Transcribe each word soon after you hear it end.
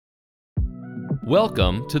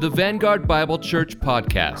Welcome to the Vanguard Bible Church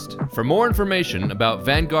podcast. For more information about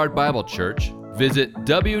Vanguard Bible Church, visit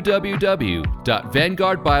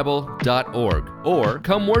www.vanguardbible.org or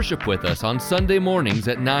come worship with us on Sunday mornings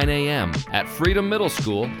at 9 a.m. at Freedom Middle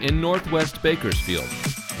School in Northwest Bakersfield.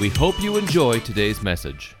 We hope you enjoy today's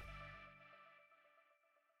message.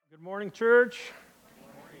 Good morning, church.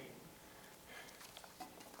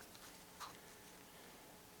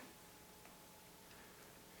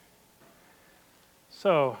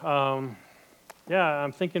 So,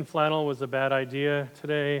 I'm thinking flannel was a bad idea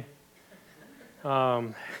today.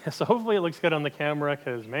 So hopefully it looks good on the camera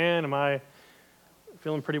because, man, am I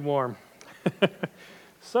feeling pretty warm.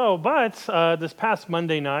 But this past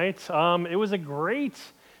Monday night, it was a great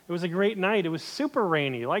night. It was super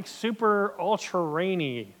rainy, like super ultra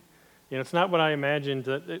rainy. You know, it's not what I imagined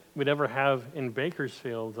that we'd ever have in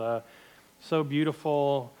Bakersfield. So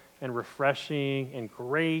beautiful and refreshing and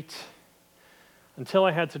great. Until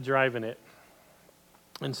I had to drive in it.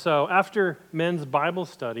 And so after men's Bible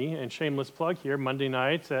study, and shameless plug here, Monday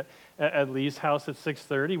nights at Lee's house at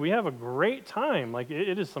 6:30, we have a great time. Like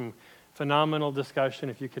it is some phenomenal discussion.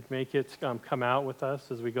 If you could make it come out with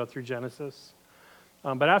us as we go through Genesis.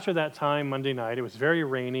 But after that time, Monday night, it was very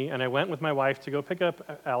rainy, and I went with my wife to go pick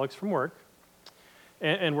up Alex from work.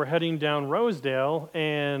 And we're heading down Rosedale,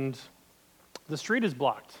 and the street is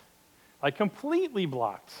blocked. Like completely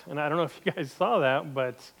blocked. And I don't know if you guys saw that,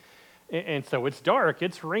 and so it's dark,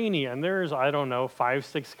 it's rainy, and there's, 5,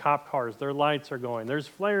 6 cop cars. Their lights are going. There's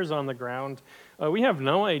flares on the ground. We have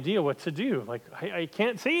no idea what to do. Like, I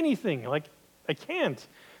can't say anything. Like, I can't.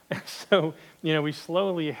 So, we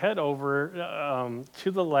slowly head over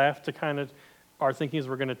to the left to kind of, our thinking is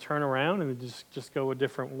we're going to turn around and just go a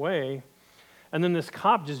different way. And then this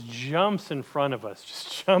cop just jumps in front of us,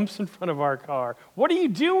 just jumps in front of our car. What are you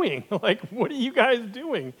doing? Like, what are you guys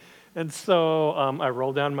doing? And so I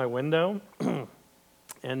roll down my window,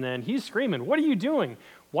 and then he's screaming, what are you doing?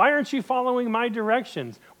 Why aren't you following my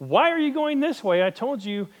directions? Why are you going this way? I told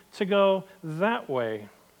you to go that way.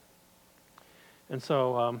 And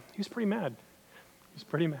so he was pretty mad.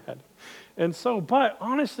 And so, but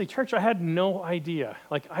honestly, church, I had no idea.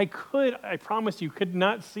 Like I promise you, could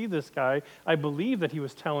not see this guy. I believe that he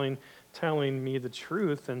was telling me the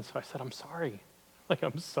truth. And so I said, I'm sorry.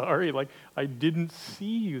 I'm sorry. I didn't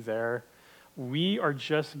see you there. We are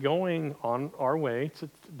just going on our way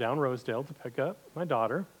down Rosedale to pick up my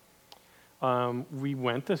daughter. We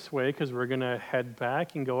went this way because we're going to head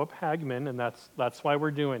back and go up Hagman, and that's why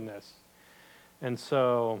we're doing this. And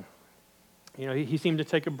so, he seemed to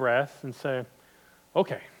take a breath and say,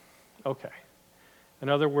 okay. In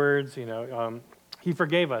other words, he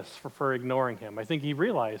forgave us for ignoring him. I think he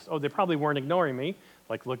realized, they probably weren't ignoring me.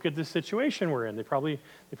 Like, look at the situation we're in. They probably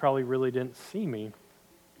really didn't see me.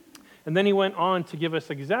 And then he went on to give us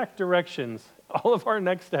exact directions, all of our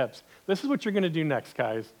next steps. This is what you're going to do next,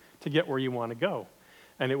 guys, to get where you want to go.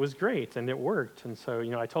 And it was great, and it worked. And so,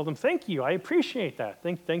 I told him, thank you. I appreciate that.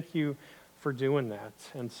 Thank you for doing that.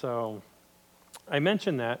 And so I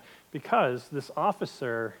mention that because this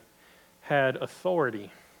officer had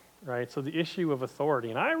authority, right? So the issue of authority.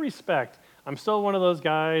 And I'm still one of those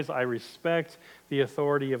guys, I respect the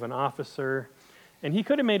authority of an officer. And he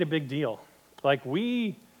could have made a big deal. Like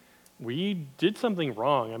we did something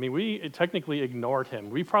wrong. I mean, we technically ignored him.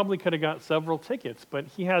 We probably could have got several tickets, but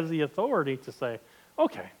he has the authority to say,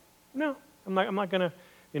 okay, no, I'm not going to,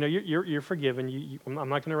 you're forgiven. I'm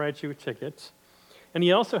not going to write you a ticket. And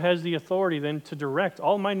he also has the authority then to direct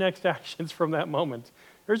all my next actions from that moment.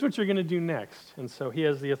 Here's what you're going to do next. And so he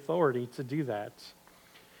has the authority to do that.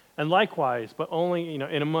 And likewise, but only in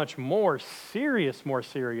a much more serious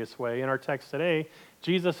way, in our text today,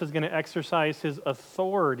 Jesus is going to exercise his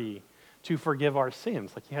authority to forgive our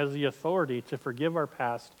sins. Like he has the authority to forgive our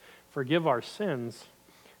past, forgive our sins.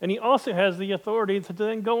 And he also has the authority to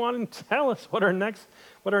then go on and tell us what our next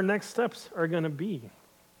steps are going to be.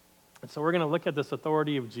 And so we're going to look at this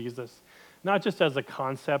authority of Jesus, not just as a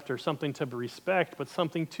concept or something to respect, but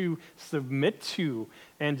something to submit to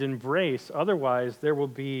and embrace. Otherwise, there will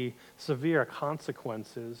be severe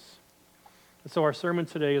consequences. And so our sermon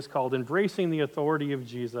today is called Embracing the Authority of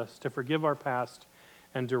Jesus to Forgive Our Past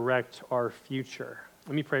and Direct Our Future.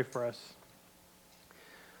 Let me pray for us.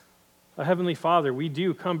 Heavenly Father, we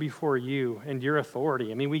do come before you and your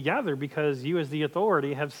authority. I mean, we gather because you as the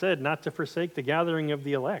authority have said not to forsake the gathering of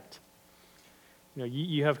the elect.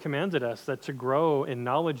 You have commanded us that to grow in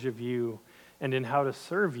knowledge of you and in how to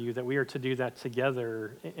serve you, that we are to do that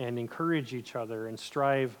together and encourage each other and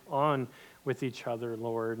strive on with each other,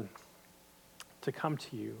 Lord, to come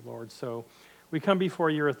to you, Lord. So We come before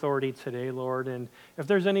your authority today, Lord, and if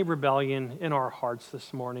there's any rebellion in our hearts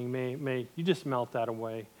this morning, may you just melt that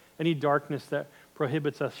away. Any darkness that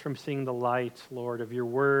prohibits us from seeing the light, Lord, of your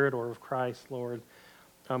word or of Christ, Lord,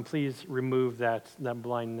 please remove that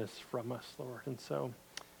blindness from us, Lord. And so,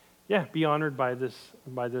 be honored by this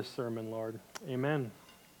sermon, Lord. Amen.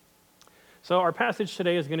 So our passage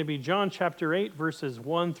today is going to be John chapter 8, verses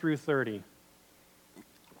 1 through 30.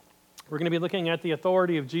 We're going to be looking at the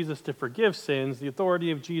authority of Jesus to forgive sins, the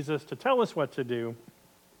authority of Jesus to tell us what to do,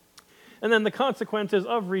 and then the consequences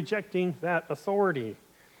of rejecting that authority.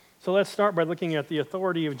 So let's start by looking at the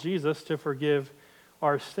authority of Jesus to forgive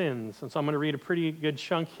our sins. And so I'm going to read a pretty good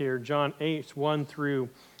chunk here, John 8, 1 through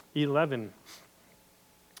 11.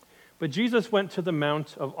 But Jesus went to the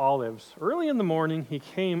Mount of Olives. Early in the morning, he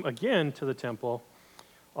came again to the temple.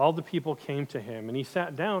 All the people came to him, and he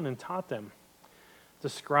sat down and taught them. The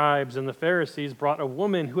scribes and the Pharisees brought a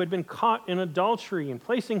woman who had been caught in adultery, and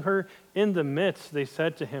placing her in the midst, they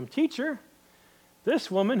said to him, "Teacher, this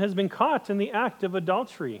woman has been caught in the act of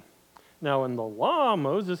adultery. Now in the law,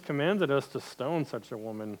 Moses commanded us to stone such a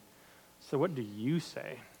woman. So what do you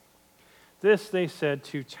say?" This they said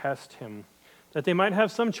to test him, that they might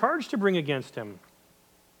have some charge to bring against him.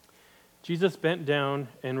 Jesus bent down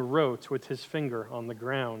and wrote with his finger on the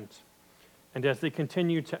ground. And as they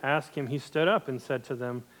continued to ask him, he stood up and said to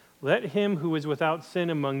them, "Let him who is without sin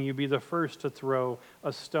among you be the first to throw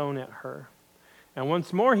a stone at her." And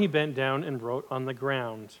once more he bent down and wrote on the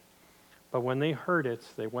ground. But when they heard it,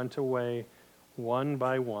 they went away one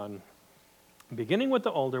by one, beginning with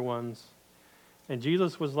the older ones. And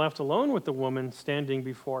Jesus was left alone with the woman standing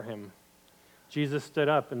before him. Jesus stood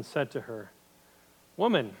up and said to her,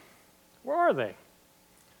 "Woman, where are they?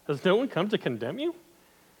 Has no one come to condemn you?"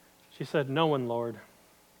 She said, "No one, Lord."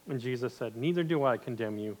 And Jesus said, "Neither do I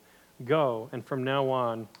condemn you. Go, and from now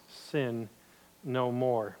on, sin no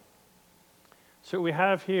more." So what we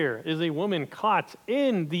have here is a woman caught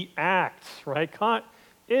in the act, right? Caught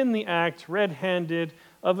in the act, red-handed,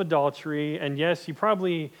 of adultery. And yes, you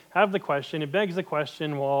probably have the question, it begs the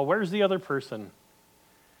question, well, where's the other person?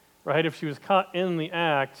 Right? If she was caught in the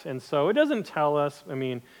act, and so it doesn't tell us,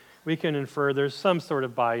 we can infer there's some sort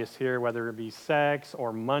of bias here, whether it be sex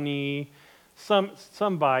or money,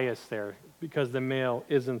 some bias there, because the male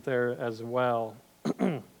isn't there as well.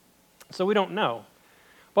 So we don't know.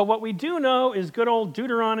 But what we do know is good old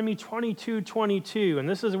Deuteronomy 22:22, and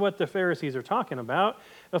this is what the Pharisees are talking about.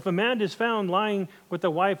 If a man is found lying with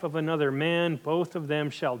the wife of another man, both of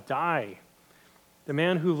them shall die. The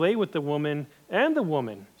man who lay with the woman and the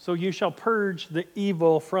woman, so you shall purge the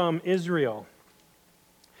evil from Israel.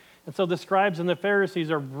 And so the scribes and the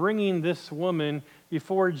Pharisees are bringing this woman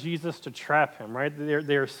before Jesus to trap him, right?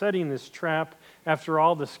 They're setting this trap. After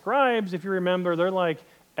all, the scribes, if you remember, they're like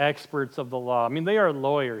experts of the law. They are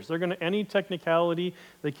lawyers. They're going to any technicality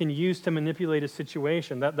they can use to manipulate a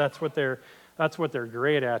situation. That's what they're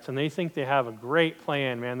great at. And they think they have a great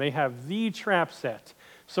plan, man. They have the trap set.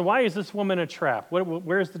 So why is this woman a trap?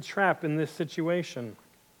 Where's the trap in this situation?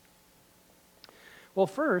 Well,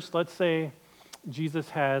 first, let's say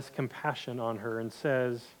Jesus has compassion on her and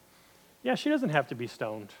says, yeah, she doesn't have to be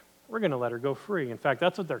stoned. We're going to let her go free. In fact,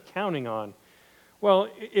 that's what they're counting on. Well,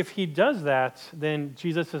 if he does that, then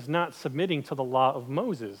Jesus is not submitting to the law of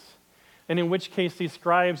Moses. And in which case, these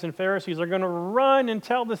scribes and Pharisees are going to run and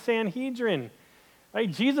tell the Sanhedrin, right?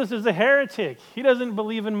 Jesus is a heretic. He doesn't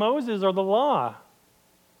believe in Moses or the law.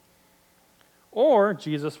 Or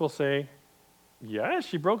Jesus will say, yeah,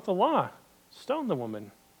 she broke the law. Stone the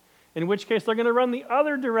woman. In which case, they're going to run the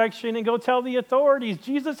other direction and go tell the authorities,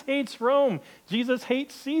 Jesus hates Rome. Jesus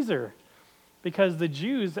hates Caesar. Because the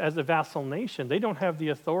Jews, as a vassal nation, they don't have the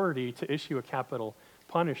authority to issue a capital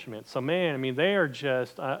punishment. So, man, they are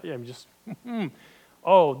just,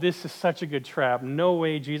 oh, this is such a good trap. No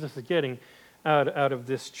way Jesus is getting out of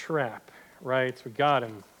this trap, right? So we got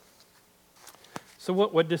him. So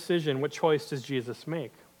what decision, what choice does Jesus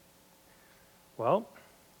make? Well,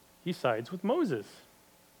 he sides with Moses.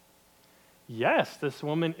 Yes, this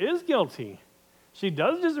woman is guilty. She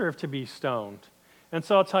does deserve to be stoned. And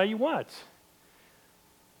so I'll tell you what.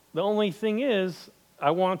 The only thing is,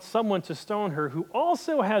 I want someone to stone her who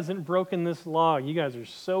also hasn't broken this law you guys are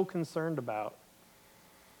so concerned about.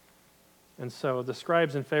 And so the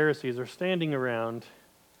scribes and Pharisees are standing around,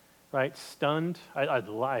 right, stunned. I'd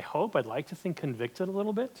like to think convicted a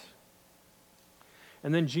little bit.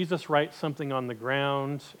 And then Jesus writes something on the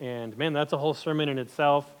ground, and man, that's a whole sermon in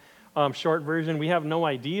itself. Short version, we have no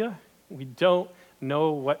idea. We don't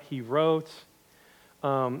know what he wrote.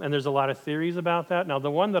 And there's a lot of theories about that. Now, the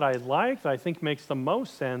one that I like, that I think makes the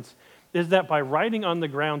most sense, is that by writing on the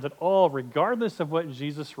ground at all, regardless of what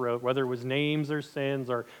Jesus wrote, whether it was names or sins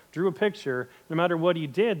or drew a picture, no matter what he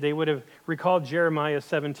did, they would have recalled Jeremiah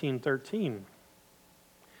 17:13.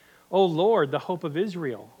 O Lord, the hope of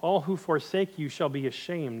Israel, all who forsake you shall be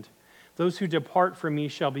ashamed. Those who depart from me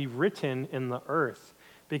shall be written in the earth,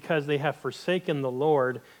 because they have forsaken the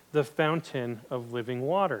Lord, the fountain of living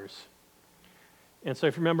waters. And so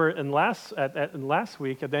if you remember in last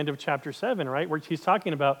week, at the end of chapter 7, right, where he's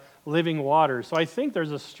talking about living waters. So I think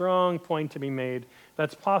there's a strong point to be made.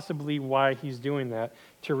 That's possibly why he's doing that,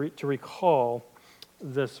 to recall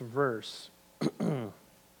this verse. And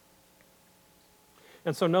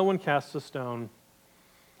so no one casts a stone,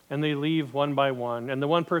 and they leave one by one. And the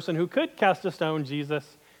one person who could cast a stone,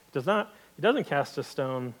 Jesus, doesn't cast a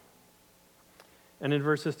stone. And in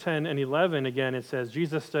verses 10 and 11, again, it says,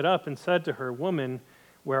 Jesus stood up and said to her, Woman,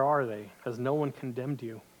 where are they? Has no one condemned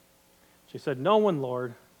you? She said, No one,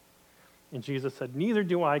 Lord. And Jesus said, Neither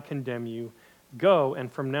do I condemn you. Go,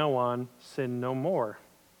 and from now on, sin no more.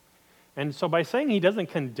 And so by saying he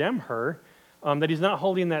doesn't condemn her, that he's not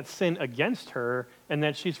holding that sin against her, and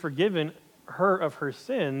that she's forgiven her of her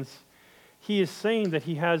sins, he is saying that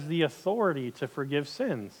he has the authority to forgive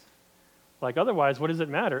sins. Like, otherwise, what does it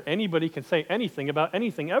matter? Anybody can say anything about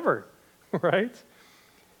anything ever, right?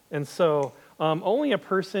 And so only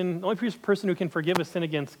person who can forgive a sin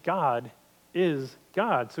against God is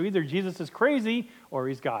God. So either Jesus is crazy or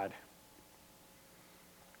he's God.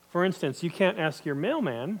 For instance, you can't ask your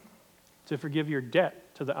mailman to forgive your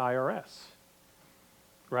debt to the IRS,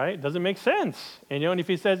 right? It doesn't make sense. And if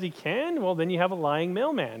he says he can, well, then you have a lying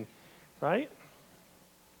mailman, right?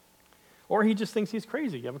 Or he just thinks he's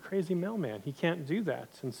crazy. You have a crazy mailman. He can't do that.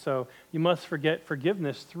 And so you must get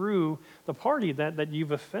forgiveness through the party that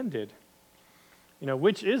you've offended,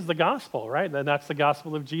 which is the gospel, right? That's the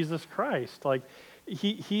gospel of Jesus Christ. Like,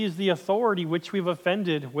 he is the authority which we've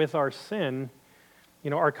offended with our sin,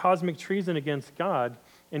 our cosmic treason against God.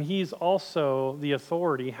 And he's also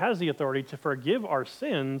has the authority to forgive our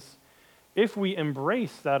sins if we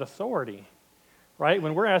embrace that authority. Right?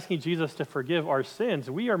 When we're asking Jesus to forgive our sins,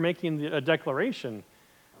 we are making a declaration.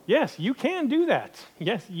 Yes, you can do that.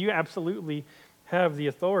 Yes, you absolutely have the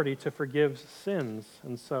authority to forgive sins.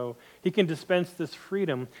 And so he can dispense this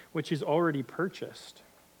freedom which he's already purchased.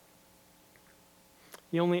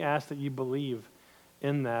 He only asks that you believe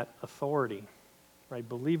in that authority. Right?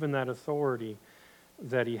 Believe in that authority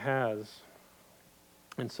that he has.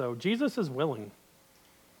 And so Jesus is willing.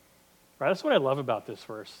 Right? That's what I love about this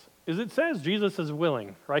verse. Is it says Jesus is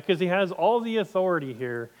willing, right? Because he has all the authority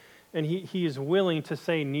here, and he is willing to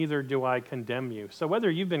say, neither do I condemn you. So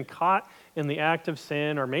whether you've been caught in the act of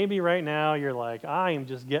sin, or maybe right now you're like, I am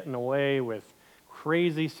just getting away with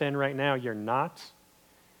crazy sin right now, you're not,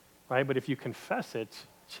 right? But if you confess it,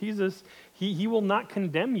 Jesus, he will not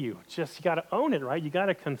condemn you. Just you got to own it, right? You got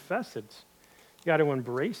to confess it. You got to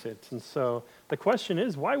embrace it. And so the question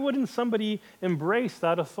is, why wouldn't somebody embrace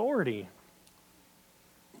that authority?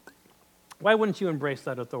 Why wouldn't you embrace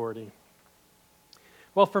that authority?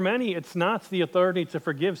 Well, for many, it's not the authority to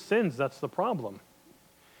forgive sins that's the problem.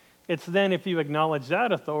 It's then if you acknowledge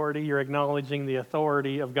that authority, you're acknowledging the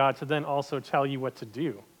authority of God to then also tell you what to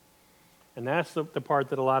do. And that's the part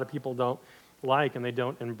that a lot of people don't like and they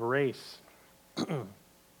don't embrace.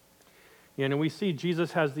 And we see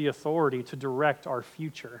Jesus has the authority to direct our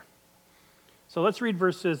future. So let's read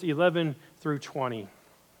verses 11 through 20.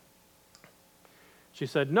 She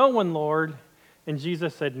said, No one, Lord. And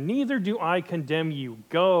Jesus said, Neither do I condemn you.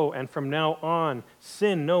 Go, and from now on,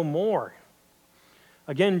 sin no more.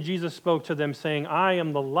 Again, Jesus spoke to them, saying, I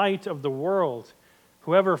am the light of the world.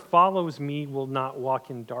 Whoever follows me will not walk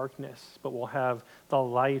in darkness, but will have the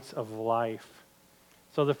light of life.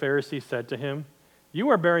 So the Pharisees said to him, You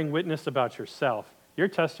are bearing witness about yourself. Your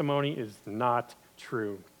testimony is not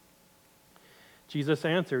true. Jesus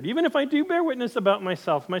answered, Even if I do bear witness about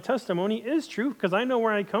myself, my testimony is true, because I know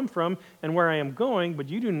where I come from and where I am going, but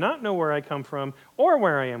you do not know where I come from or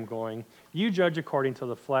where I am going. You judge according to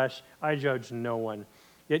the flesh. I judge no one.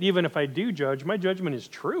 Yet even if I do judge, my judgment is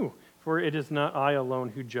true, for it is not I alone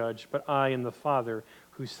who judge, but I and the Father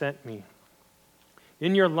who sent me.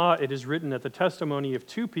 In your law it is written that the testimony of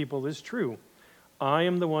two people is true. I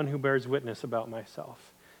am the one who bears witness about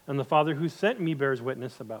myself, and the Father who sent me bears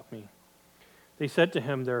witness about me. They said to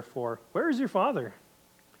him, therefore, Where is your Father?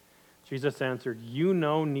 Jesus answered, You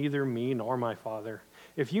know neither me nor my Father.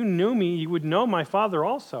 If you knew me, you would know my Father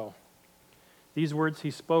also. These words he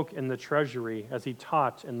spoke in the treasury as he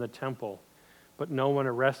taught in the temple, but no one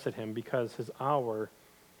arrested him because his hour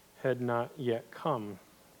had not yet come.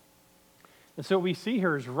 And so what we see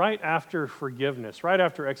here is right after forgiveness, right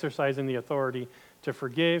after exercising the authority to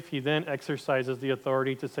forgive, he then exercises the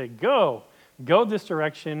authority to say, go this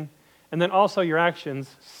direction, and then also your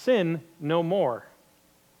actions, sin no more.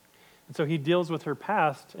 And so he deals with her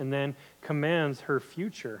past and then commands her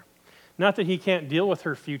future. Not that he can't deal with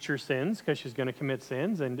her future sins, because she's going to commit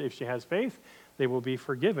sins, and if she has faith, they will be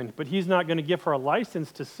forgiven. But he's not going to give her a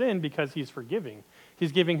license to sin because he's forgiving.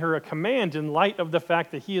 He's giving her a command in light of the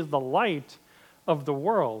fact that he is the light of the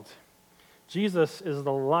world. Jesus is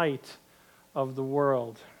the light of the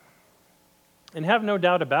world. And have no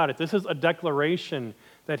doubt about it, this is a declaration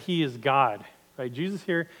that he is God. Right? Jesus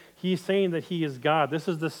here, he's saying that he is God. This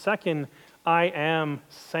is the second I am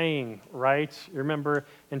saying, right? Remember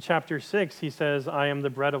in chapter 6, he says, I am the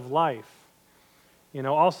bread of life.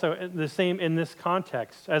 Also the same in this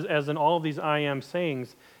context, as in all of these I am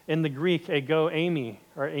sayings. In the Greek, ego eimi,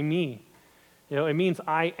 or eimi, it means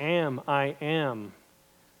I am.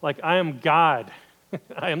 Like I am God.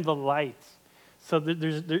 I am the light. So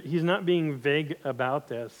he's not being vague about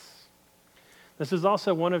this. This is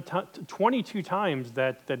also one of 22 times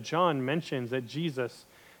that John mentions that Jesus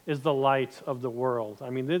is the light of the world. I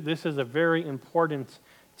mean, this is a very important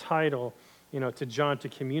title, to John to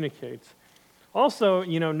communicate. Also,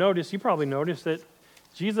 you probably noticed that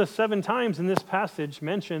Jesus 7 times in this passage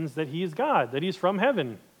mentions that he is God, that he's from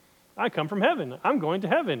heaven. I come from heaven. I'm going to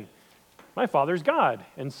heaven. My Father's God.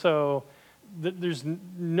 And so there's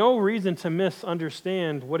no reason to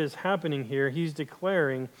misunderstand what is happening here. He's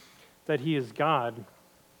declaring that he is God.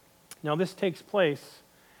 Now, this takes place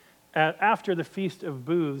after the Feast of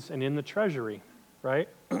Booths and in the treasury, right?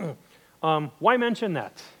 Why mention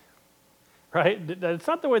that? Right? It's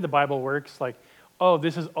not the way the Bible works, like, oh,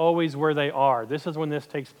 this is always where they are. This is when this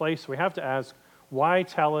takes place. We have to ask, why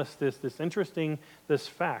tell us this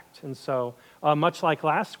fact? And so, much like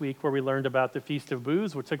last week where we learned about the Feast of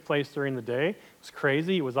Booths, which took place during the day, it was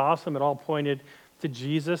crazy, it was awesome, it all pointed to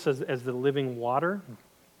Jesus as the living water.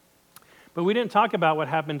 But we didn't talk about what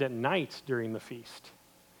happened at night during the feast.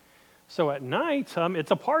 So at night,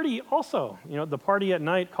 it's a party also, the party at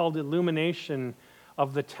night called illumination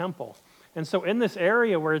of the temple. And so in this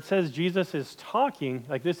area where it says Jesus is talking,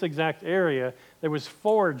 like this exact area, there was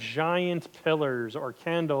 4 giant pillars or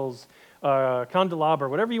candles, candelabra,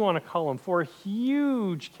 whatever you want to call them, 4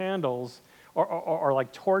 huge candles or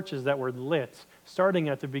like torches that were lit starting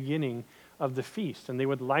at the beginning of the feast. And they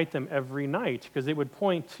would light them every night because they would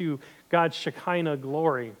point to God's Shekinah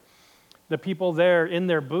glory. The people there in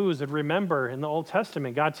their booths would remember in the Old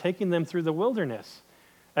Testament God taking them through the wilderness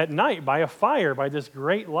at night by a fire, by this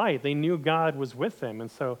great light. They knew God was with them, and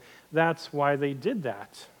so that's why they did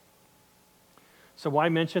that. So why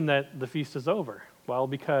mention that the feast is over? Well,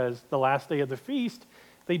 because the last day of the feast,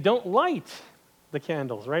 they don't light the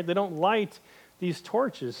candles, right? They don't light these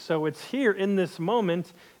torches. So it's here in this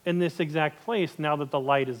moment, in this exact place, now that the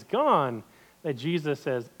light is gone, that Jesus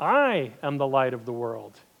says, I am the light of the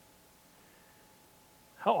world.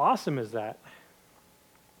 How awesome is that?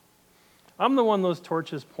 I'm the one those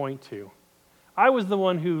torches point to. I was the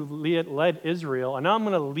one who led Israel, and now I'm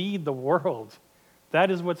going to lead the world. That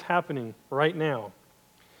is what's happening right now.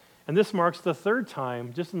 And this marks the 3rd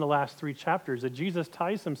time, just in the last 3 chapters, that Jesus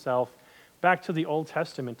ties himself back to the Old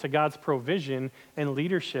Testament, to God's provision and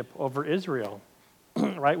leadership over Israel,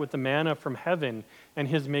 right? With the manna from heaven and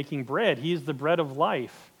his making bread. He's the bread of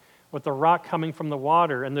life, with the rock coming from the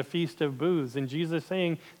water and the Feast of Booths. And Jesus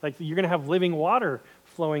saying, like, you're going to have living water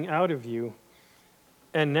flowing out of you.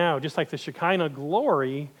 And now, just like the Shekinah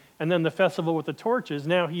glory, and then the festival with the torches,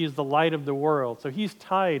 now he is the light of the world. So he's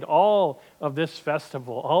tied all of this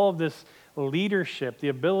festival, all of this leadership, the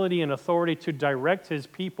ability and authority to direct his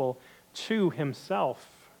people to himself.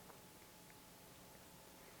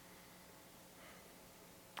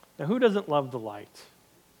 Now, who doesn't love the light?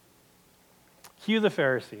 Cue the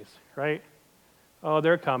Pharisees, right? Oh,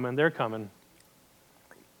 they're coming.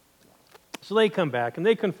 So they come back and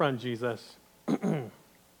they confront Jesus,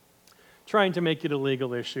 trying to make it a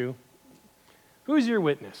legal issue. Who's your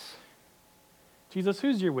witness? Jesus,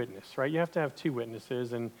 who's your witness, right? You have to have 2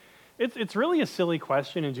 witnesses. And it's really a silly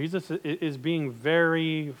question, and Jesus is being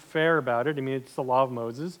very fair about it. I mean, it's the law of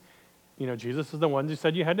Moses. Jesus is the one who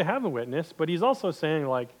said you had to have a witness, but he's also saying,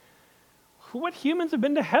 like, what humans have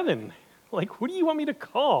been to heaven? Like, who do you want me to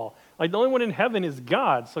call? Like, the only one in heaven is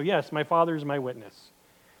God. So yes, my Father is my witness.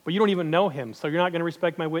 But you don't even know him, so you're not going to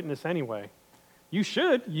respect my witness anyway. You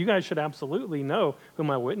should. You guys should absolutely know who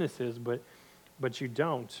my witness is, but you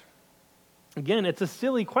don't. Again, it's a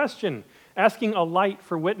silly question, asking a light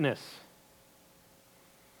for witness.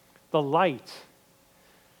 The light.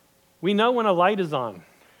 We know when a light is on,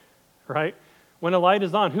 right? When a light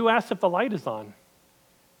is on, who asks if the light is on?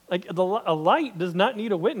 Like a light does not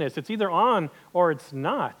need a witness. It's either on or it's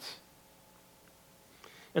not.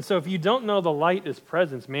 And so if you don't know the light is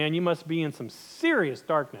presence, man, you must be in some serious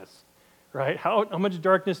darkness, right? How much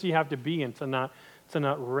darkness do you have to be in to not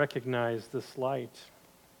recognize this light?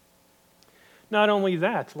 Not only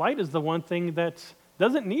that, light is the one thing that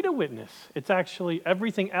doesn't need a witness. It's actually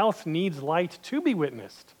everything else needs light to be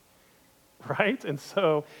witnessed, right? And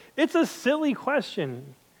so it's a silly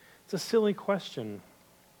question. It's a silly question.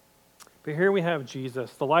 But here we have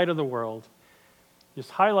Jesus, the light of the world,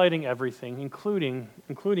 just highlighting everything, including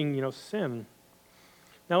sin.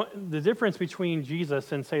 Now, the difference between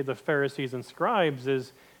Jesus and, say, the Pharisees and scribes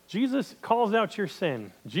is Jesus calls out your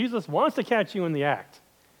sin. Jesus wants to catch you in the act.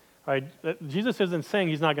 Right? Jesus isn't saying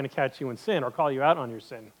he's not going to catch you in sin or call you out on your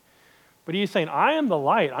sin. But he's saying, I am the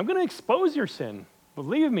light. I'm going to expose your sin.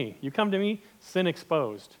 Believe me, you come to me, sin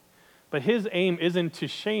exposed. But his aim isn't to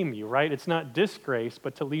shame you, right? It's not disgrace,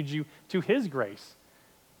 but to lead you to his grace.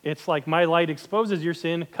 It's like my light exposes your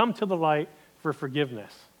sin, come to the light for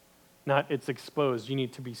forgiveness. Not it's exposed, you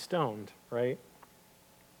need to be stoned, right?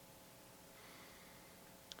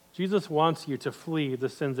 Jesus wants you to flee the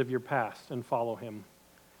sins of your past and follow him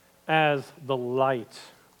as the light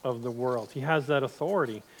of the world. He has that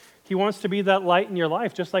authority. He wants to be that light in your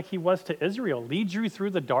life, just like he was to Israel. Lead you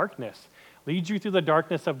through the darkness. Lead you through the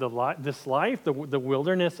darkness of this life, the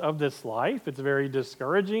wilderness of this life. It's very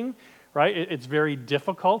discouraging, right? It's very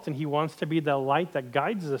difficult, and he wants to be the light that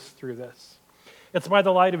guides us through this. It's by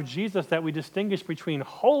the light of Jesus that we distinguish between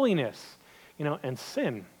holiness, and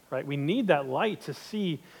sin, right? We need that light to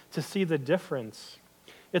see the difference.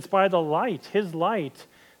 It's by the light, his light,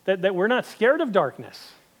 that we're not scared of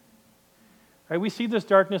darkness. Right? We see this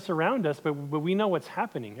darkness around us, but we know what's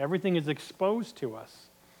happening. Everything is exposed to us.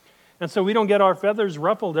 And so we don't get our feathers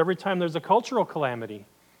ruffled every time there's a cultural calamity.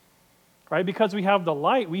 Right? Because we have the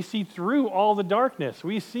light, we see through all the darkness.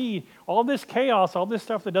 We see all this chaos, all this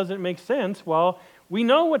stuff that doesn't make sense. Well, we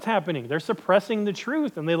know what's happening. They're suppressing the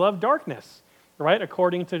truth, and they love darkness, right?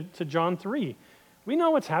 According to John 3. We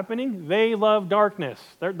know what's happening. They love darkness.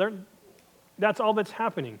 That's all that's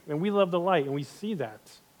happening. And we love the light, and we see that.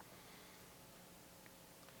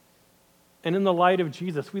 And in the light of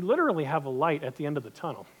Jesus, we literally have a light at the end of the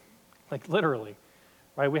tunnel. Like literally.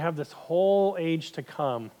 Right? We have this whole age to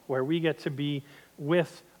come where we get to be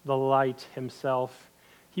with the light himself.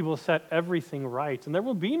 He will set everything right, and there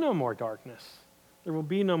will be no more darkness. There will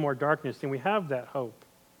be no more darkness, and we have that hope.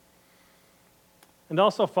 And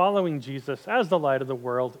also following Jesus as the light of the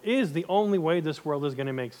world is the only way this world is going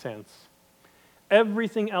to make sense.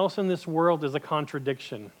 Everything else in this world is a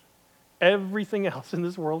contradiction. Everything else in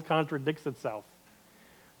this world contradicts itself.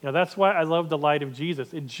 That's why I love the light of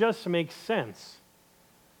Jesus. It just makes sense.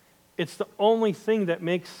 It's the only thing that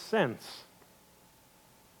makes sense.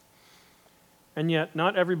 And yet,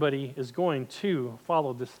 not everybody is going to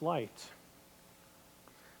follow this light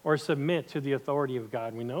or submit to the authority of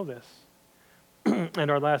God. We know this. And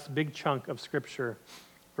our last big chunk of Scripture,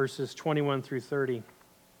 verses 21 through 30.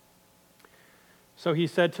 So he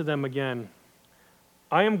said to them again,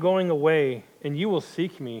 I am going away, and you will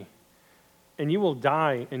seek me, and you will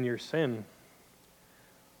die in your sin.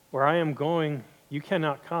 Where I am going, you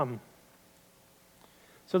cannot come.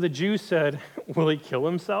 So the Jews said, will he kill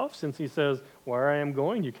himself, since he says, where I am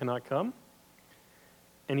going, you cannot come?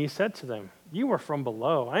 And he said to them, you are from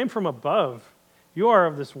below, I am from above. You are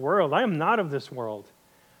of this world, I am not of this world.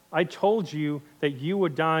 I told you that you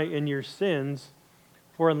would die in your sins,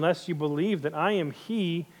 for unless you believe that I am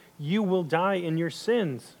he, you will die in your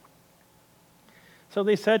sins. So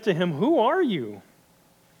they said to him, who are you?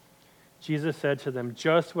 Jesus said to them,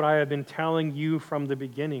 just what I have been telling you from the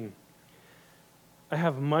beginning. I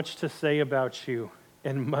have much to say about you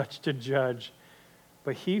and much to judge,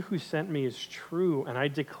 but he who sent me is true, and I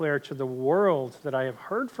declare to the world that I have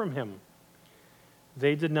heard from him.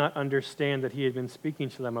 They did not understand that he had been speaking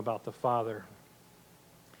to them about the Father.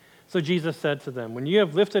 So Jesus said to them, when you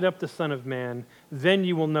have lifted up the Son of Man, then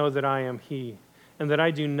you will know that I am he, and that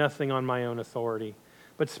I do nothing on my own authority,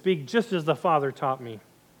 but speak just as the Father taught me.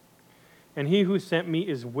 And he who sent me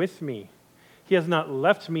is with me. He has not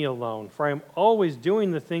left me alone, for I am always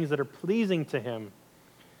doing the things that are pleasing to him.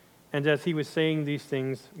 And as he was saying these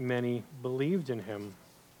things, many believed in him.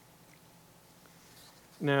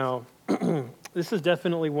 Now, this is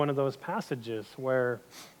definitely one of those passages where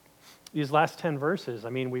these last 10 verses,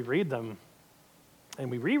 we read them and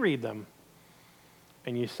we reread them,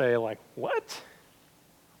 and you say, like, what?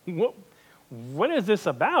 What is this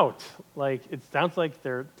about? Like, it sounds like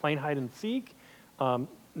they're playing hide and seek.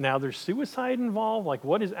 now there's suicide involved. Like,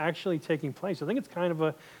 what is actually taking place? I think it's kind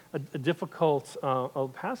of a difficult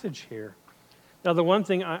passage here. Now, the one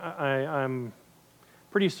thing I'm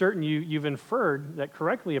pretty certain you've inferred that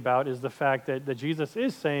correctly about is the fact that Jesus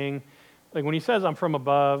is saying, like when he says, I'm from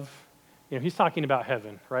above, he's talking about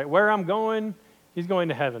heaven, right? Where I'm going, he's going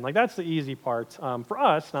to heaven. Like, that's the easy part for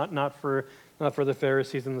us, not for the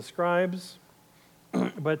Pharisees and the scribes.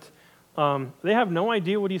 But they have no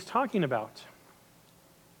idea what he's talking about.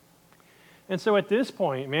 And so at this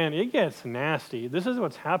point, man, it gets nasty. This is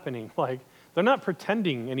what's happening. Like, they're not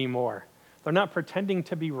pretending anymore. They're not pretending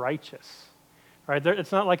to be righteous, right?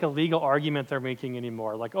 It's not like a legal argument they're making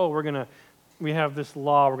anymore. Like, oh, we have this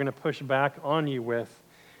law we're going to push back on you with.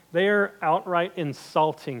 They are outright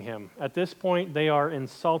insulting him. At this point, they are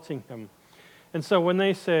insulting him. And so when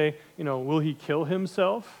they say, will he kill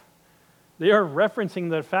himself? They are referencing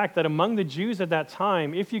the fact that among the Jews at that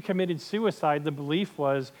time, if you committed suicide, the belief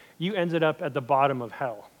was you ended up at the bottom of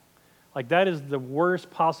hell. Like, that is the worst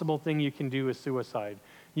possible thing you can do is suicide.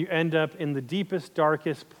 You end up in the deepest,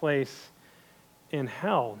 darkest place in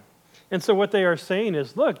hell. And so what they are saying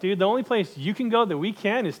is, look, dude, the only place you can go that we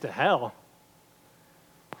can is to hell.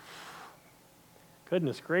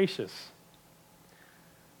 Goodness gracious.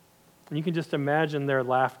 And you can just imagine their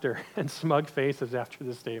laughter and smug faces after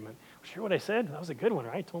this statement. Sure what I said? That was a good one,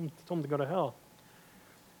 right? Told him to go to hell.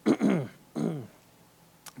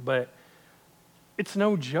 But it's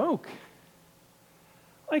no joke.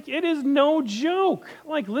 Like, it is no joke.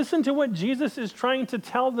 Like, listen to what Jesus is trying to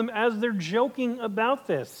tell them as they're joking about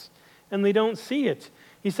this, and they don't see it.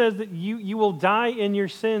 He says that you will die in your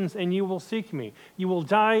sins and you will seek me. You will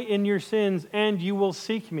die in your sins and you will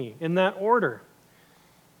seek me, in that order.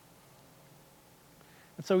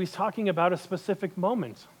 And so he's talking about a specific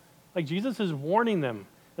moment. Like, Jesus is warning them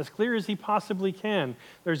as clear as he possibly can.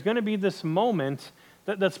 There's going to be this moment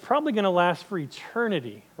that's probably going to last for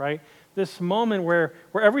eternity, right? This moment where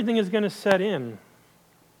everything is going to set in.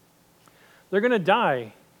 They're going to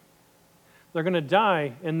die. They're going to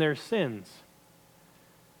die in their sins.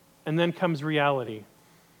 And then comes reality.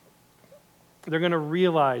 They're going to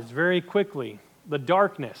realize very quickly the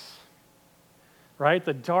darkness, right?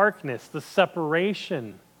 The darkness, the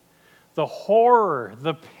separation, the horror,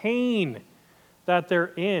 the pain that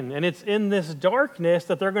they're in. And it's in this darkness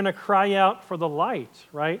that they're going to cry out for the light,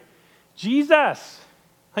 right? Jesus!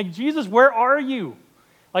 Like, Jesus, where are you?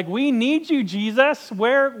 Like, we need you, Jesus.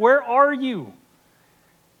 Where are you?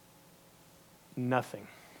 Nothing.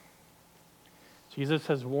 Jesus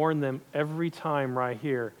has warned them every time right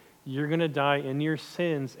here, you're going to die in your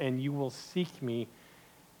sins and you will seek me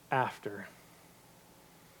after.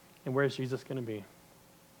 And where's Jesus going to be?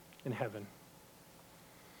 In heaven.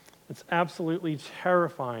 It's absolutely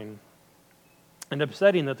terrifying and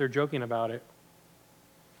upsetting that they're joking about it.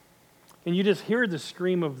 And you just hear the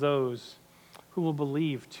scream of those who will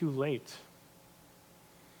believe too late.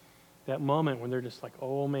 That moment when they're just like,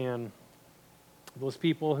 oh man, those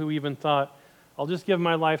people who even thought, I'll just give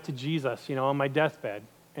my life to Jesus, on my deathbed.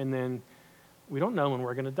 And then we don't know when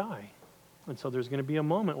we're going to die. And so there's going to be a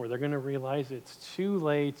moment where they're going to realize it's too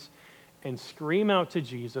late and scream out to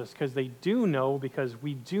Jesus because they do know, because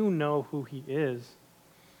we do know who he is.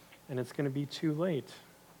 And it's going to be too late.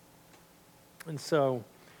 And so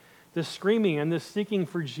this screaming and this seeking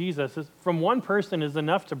for Jesus from one person is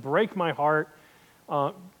enough to break my heart.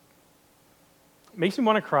 Makes me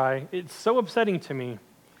want to cry. It's so upsetting to me.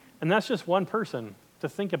 And that's just one person to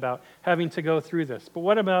think about having to go through this. But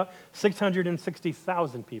what about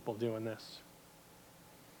 660,000 people doing this?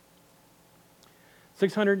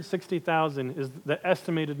 660,000 is the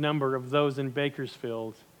estimated number of those in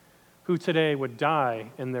Bakersfield who today would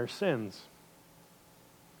die in their sins.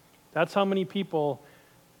 That's how many people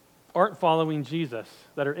aren't following Jesus,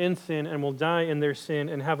 that are in sin and will die in their sin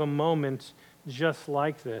and have a moment just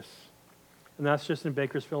like this. And that's just in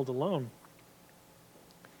Bakersfield alone.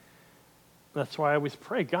 That's why I always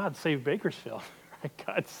pray, God, save Bakersfield.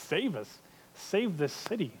 God, save us. Save this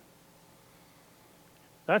city.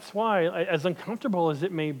 That's why, as uncomfortable as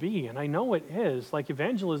it may be, and I know it is, like,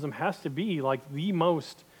 evangelism has to be like the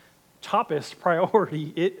most toppest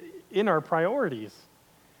priority in our priorities,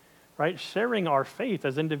 right? Sharing our faith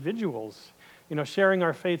as individuals, sharing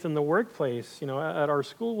our faith in the workplace, at our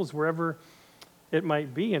schools, wherever it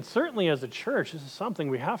might be. And certainly as a church, this is something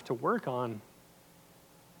we have to work on.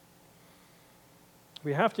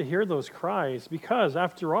 We have to hear those cries because,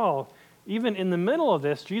 after all, even in the middle of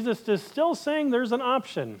this, Jesus is still saying there's an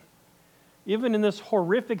option. Even in this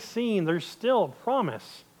horrific scene, there's still a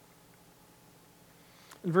promise.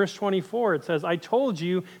 In verse 24, it says, I told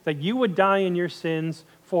you that you would die in your sins,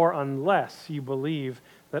 for unless you believe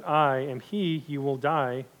that I am he, you will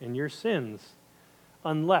die in your sins.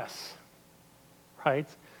 Unless, right?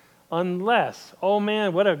 Unless. Oh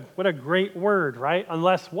man, what a great word, right?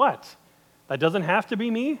 Unless what? That doesn't have to be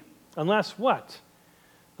me. Unless what?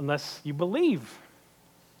 Unless you believe.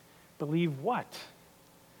 Believe what?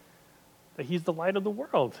 That he's the light of the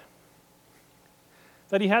world.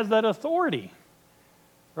 That he has that authority,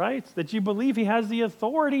 right? That you believe he has the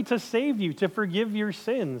authority to save you, to forgive your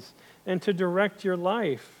sins, and to direct your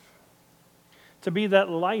life. To be that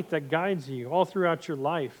light that guides you all throughout your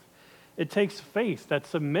life. It takes faith that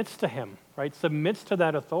submits to him, right? Submits to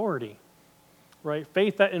that authority, right?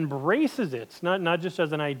 Faith that embraces it, not just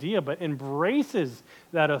as an idea, but embraces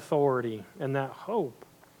that authority and that hope.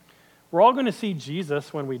 We're all going to see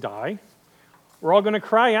Jesus when we die. We're all going to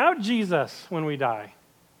cry out Jesus when we die.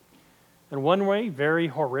 In one way, very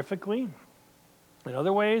horrifically. In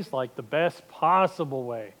other ways, like the best possible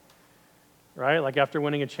way, right? Like after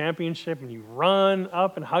winning a championship and you run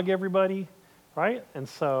up and hug everybody, right? And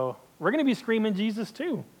so we're going to be screaming Jesus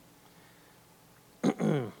too.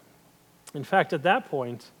 In fact, at that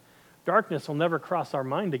point, darkness will never cross our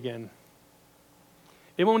mind again.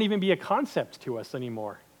 It won't even be a concept to us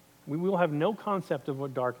anymore. We will have no concept of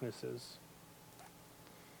what darkness is.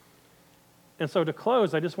 And so to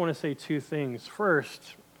close, I just want to say two things.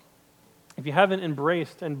 First, if you haven't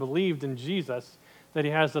embraced and believed in Jesus, that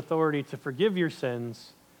he has authority to forgive your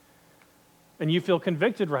sins, and you feel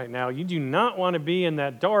convicted right now, you do not want to be in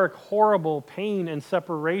that dark, horrible pain and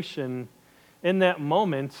separation in that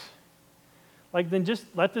moment, then just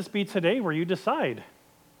let this be today where you decide.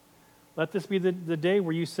 Let this be the day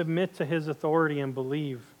where you submit to his authority and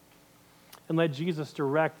believe. And let Jesus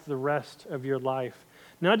direct the rest of your life.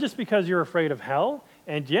 Not just because you're afraid of hell,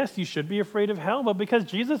 and yes, you should be afraid of hell, but because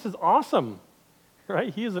Jesus is awesome,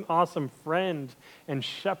 right? He is an awesome friend and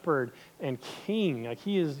shepherd and king.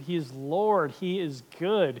 He is Lord. He is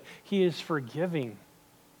good. He is forgiving.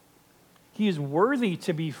 He is worthy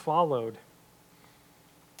to be followed.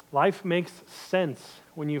 Life makes sense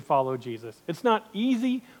when you follow Jesus. It's not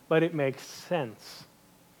easy, but it makes sense.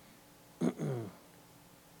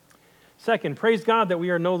 Second, praise God that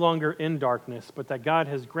we are no longer in darkness, but that God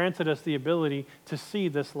has granted us the ability to see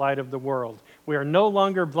this light of the world. We are no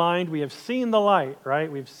longer blind. We have seen the light,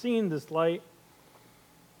 right? We've seen this light.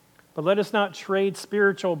 But let us not trade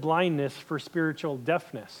spiritual blindness for spiritual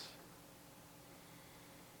deafness,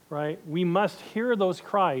 right? We must hear those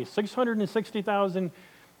cries. 660,000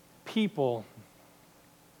 people,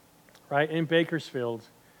 right, in Bakersfield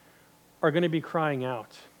are going to be crying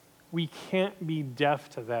out. We can't be deaf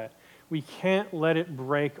to that. We can't let it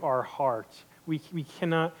break our hearts. We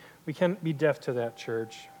can't be deaf to that,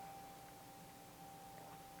 church.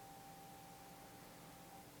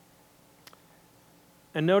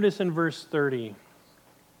 And notice in verse 30,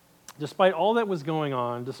 despite all that was going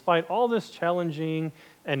on, despite all this challenging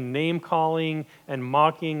and name-calling and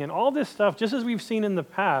mocking and all this stuff, just as we've seen in the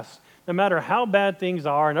past, no matter how bad things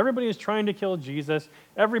are and everybody is trying to kill Jesus,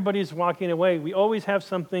 everybody's walking away, we always have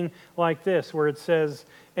something like this where it says,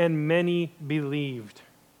 and many believed,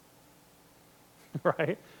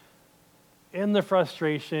 right? In the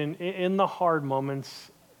frustration, in the hard moments,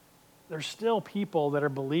 there's still people that are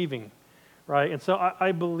believing, right? And so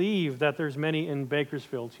I believe that there's many in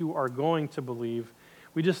Bakersfield who are going to believe.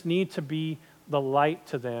 We just need to be the light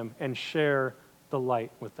to them and share the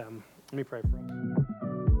light with them. Let me pray for us.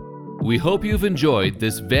 We hope you've enjoyed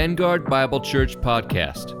this Vanguard Bible Church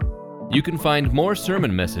podcast. You can find more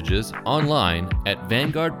sermon messages online at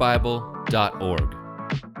vanguardbible.org.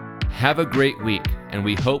 Have a great week, and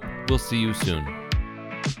we hope we'll see you soon.